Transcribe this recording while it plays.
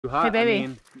Hey baby, I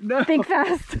mean, no. Think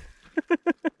fast.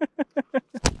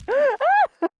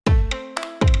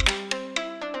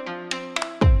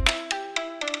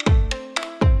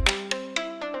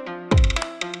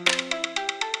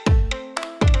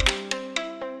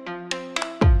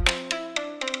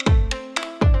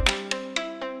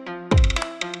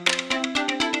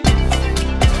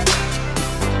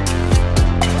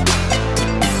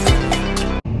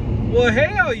 Well,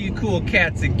 hey, all you cool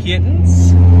cats and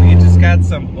kittens. We just got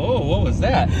some, oh, what was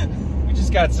that? We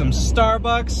just got some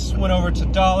Starbucks, went over to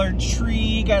Dollar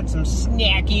Tree, got some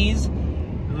snackies.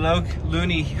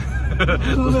 Looney.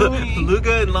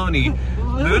 Luga and Loney.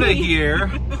 Luna here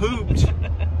pooped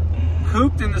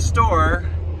in the store.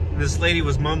 This lady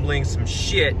was mumbling some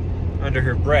shit under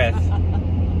her breath.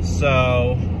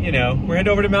 So, you know, we're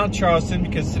heading over to Mount Charleston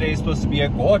because today's supposed to be a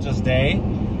gorgeous day.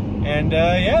 And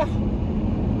yeah.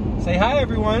 Say hi,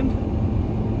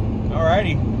 everyone.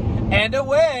 Alrighty. And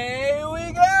away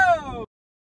we go.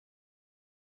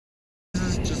 This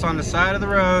is just on the side of the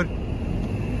road.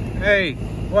 Hey,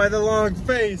 why the long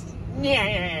face?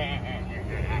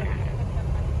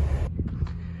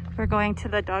 We're going to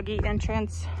the doggy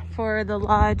entrance for the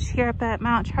lodge here up at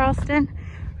Mount Charleston.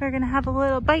 We're gonna have a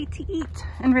little bite to eat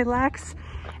and relax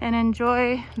and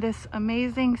enjoy this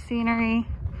amazing scenery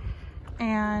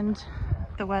and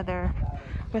the weather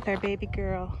with our baby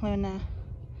girl, Luna.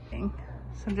 So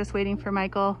I'm just waiting for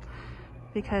Michael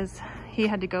because he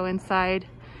had to go inside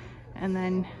and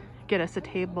then get us a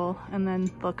table, and then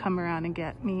they'll come around and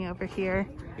get me over here.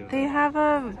 They have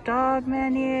a dog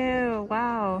menu.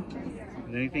 Wow.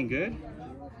 Is anything good?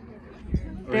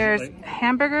 There's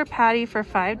hamburger patty for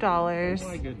 $5. Oh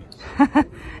my goodness.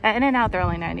 At In-N-Out, they're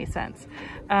only 90 cents.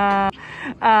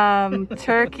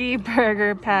 Turkey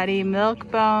burger patty, milk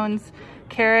bones,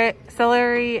 carrot,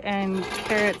 celery, and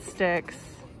carrot sticks.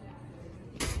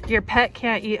 Your pet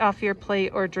can't eat off your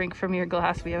plate or drink from your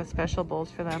glass. We have special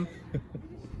bowls for them.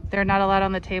 They're not allowed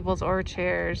on the tables or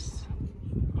chairs.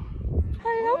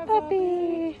 Hello,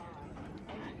 puppy.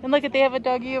 And look, they have a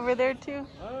doggy over there too.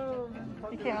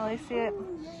 You can't really see it.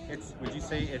 Would you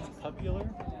say it's popular?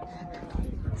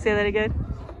 Say that again.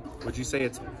 Would you say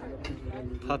it's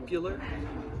popular?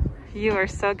 You are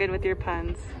so good with your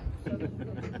puns.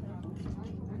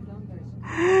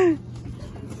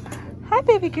 Hi,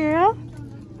 baby girl.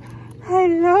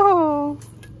 Hello.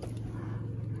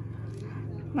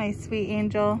 My sweet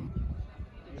angel.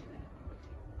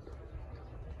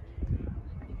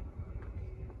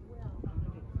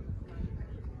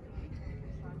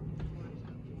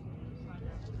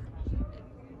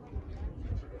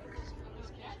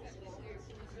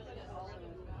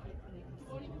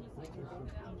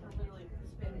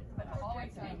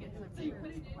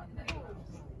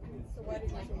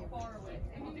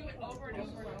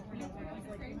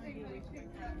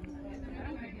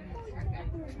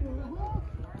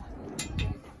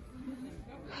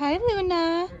 Hi,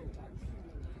 Luna.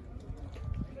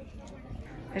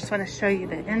 I just want to show you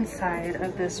the inside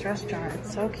of this restaurant.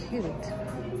 It's so cute.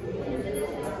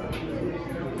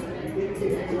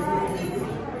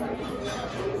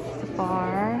 The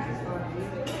bar,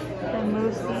 the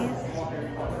moosies,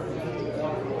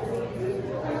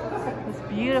 this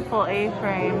beautiful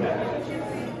A-frame.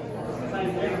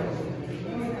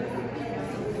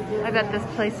 I bet this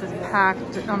place is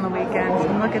packed on the weekends.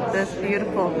 And look at this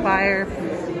beautiful fire.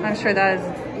 I'm sure that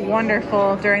is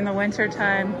wonderful during the winter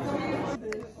time.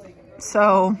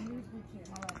 So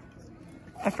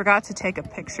I forgot to take a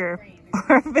picture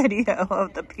or video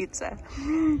of the pizza.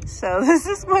 So this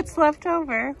is what's left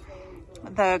over.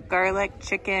 The garlic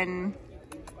chicken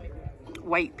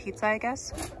white pizza, I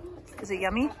guess. Is it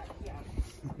yummy?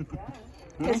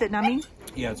 Is it nummy?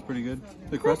 Yeah, it's pretty good.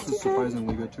 The crust is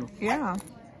surprisingly good too. Yeah.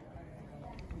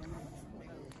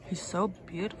 He's so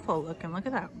beautiful looking. Look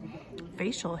at that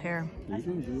facial hair.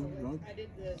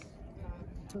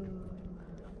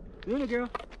 Luna girl.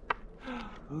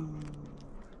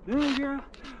 Luna girl.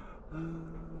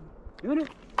 Luna.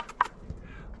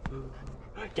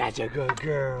 That's a good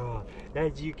girl.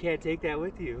 You can't take that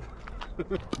with you.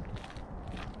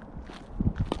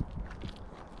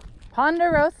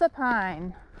 Ponderosa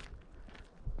pine.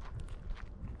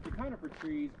 The conifer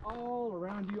trees all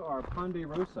around you are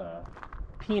ponderosa.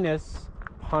 Penis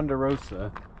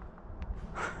ponderosa.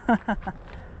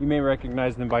 You may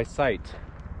recognize them by sight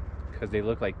because they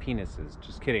look like penises.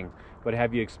 Just kidding. But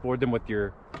have you explored them with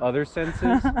your other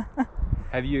senses?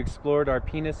 Have you explored our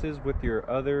penises with your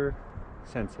other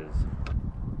senses?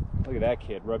 Look at that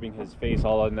kid rubbing his face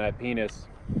all on that penis.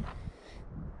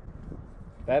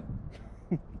 Look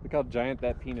how giant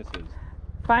that penis is.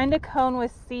 Find a cone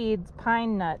with seeds,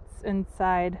 pine nuts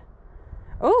inside.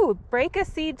 Oh, break a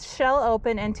seed shell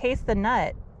open and taste the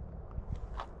nut.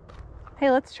 Hey,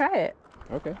 let's try it.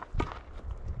 Okay.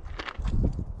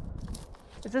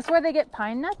 Is this where they get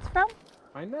pine nuts from?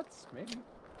 Pine nuts? Maybe.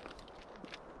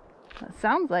 That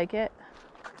sounds like it.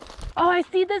 Oh, I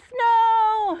see the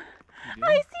snow!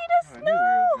 I see the snow! I knew it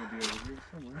was gonna be over here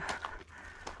somewhere.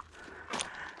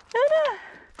 Luna,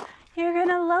 you're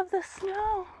gonna love the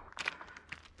snow.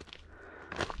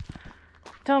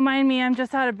 Don't mind me, I'm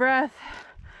just out of breath,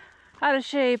 out of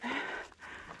shape.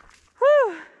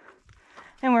 Whew.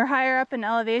 And we're higher up in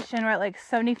elevation. We're at like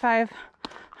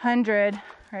 7,500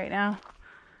 right now.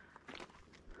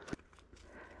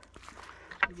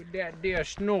 Look at that there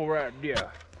snow right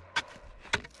there.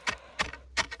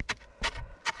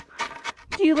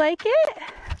 Do you like it?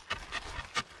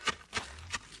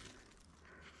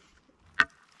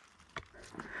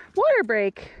 Water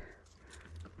break.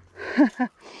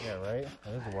 Yeah, right?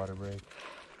 That is a water break.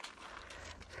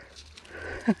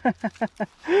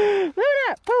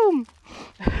 Luna, boom!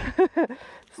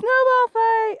 Snowball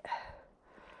fight!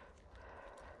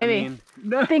 Maybe.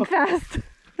 No. Think fast.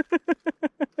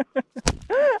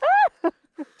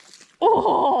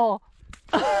 Oh!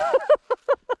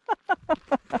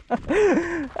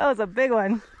 That was a big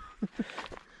one.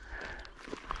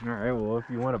 Alright, well, if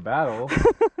you want a battle,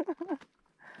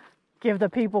 Give the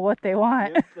people what they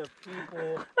want. give the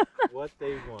people what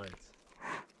they want.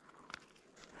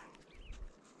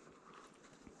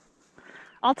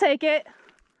 I'll take it.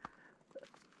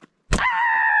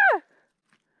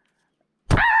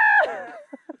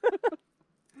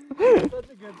 Such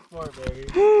a good sport,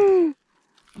 baby.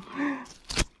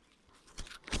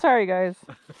 Sorry, guys.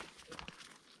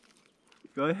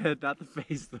 Go ahead, not the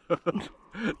face though.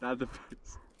 Not the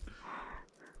face.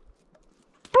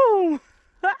 Boom!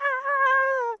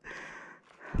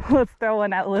 Let's throw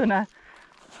one at Luna.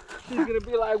 She's gonna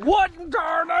be like, what in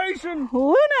darnation?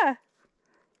 Luna!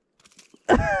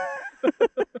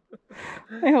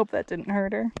 I hope that didn't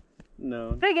hurt her.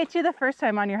 No. Did I get you the first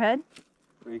time on your head?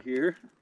 Right here?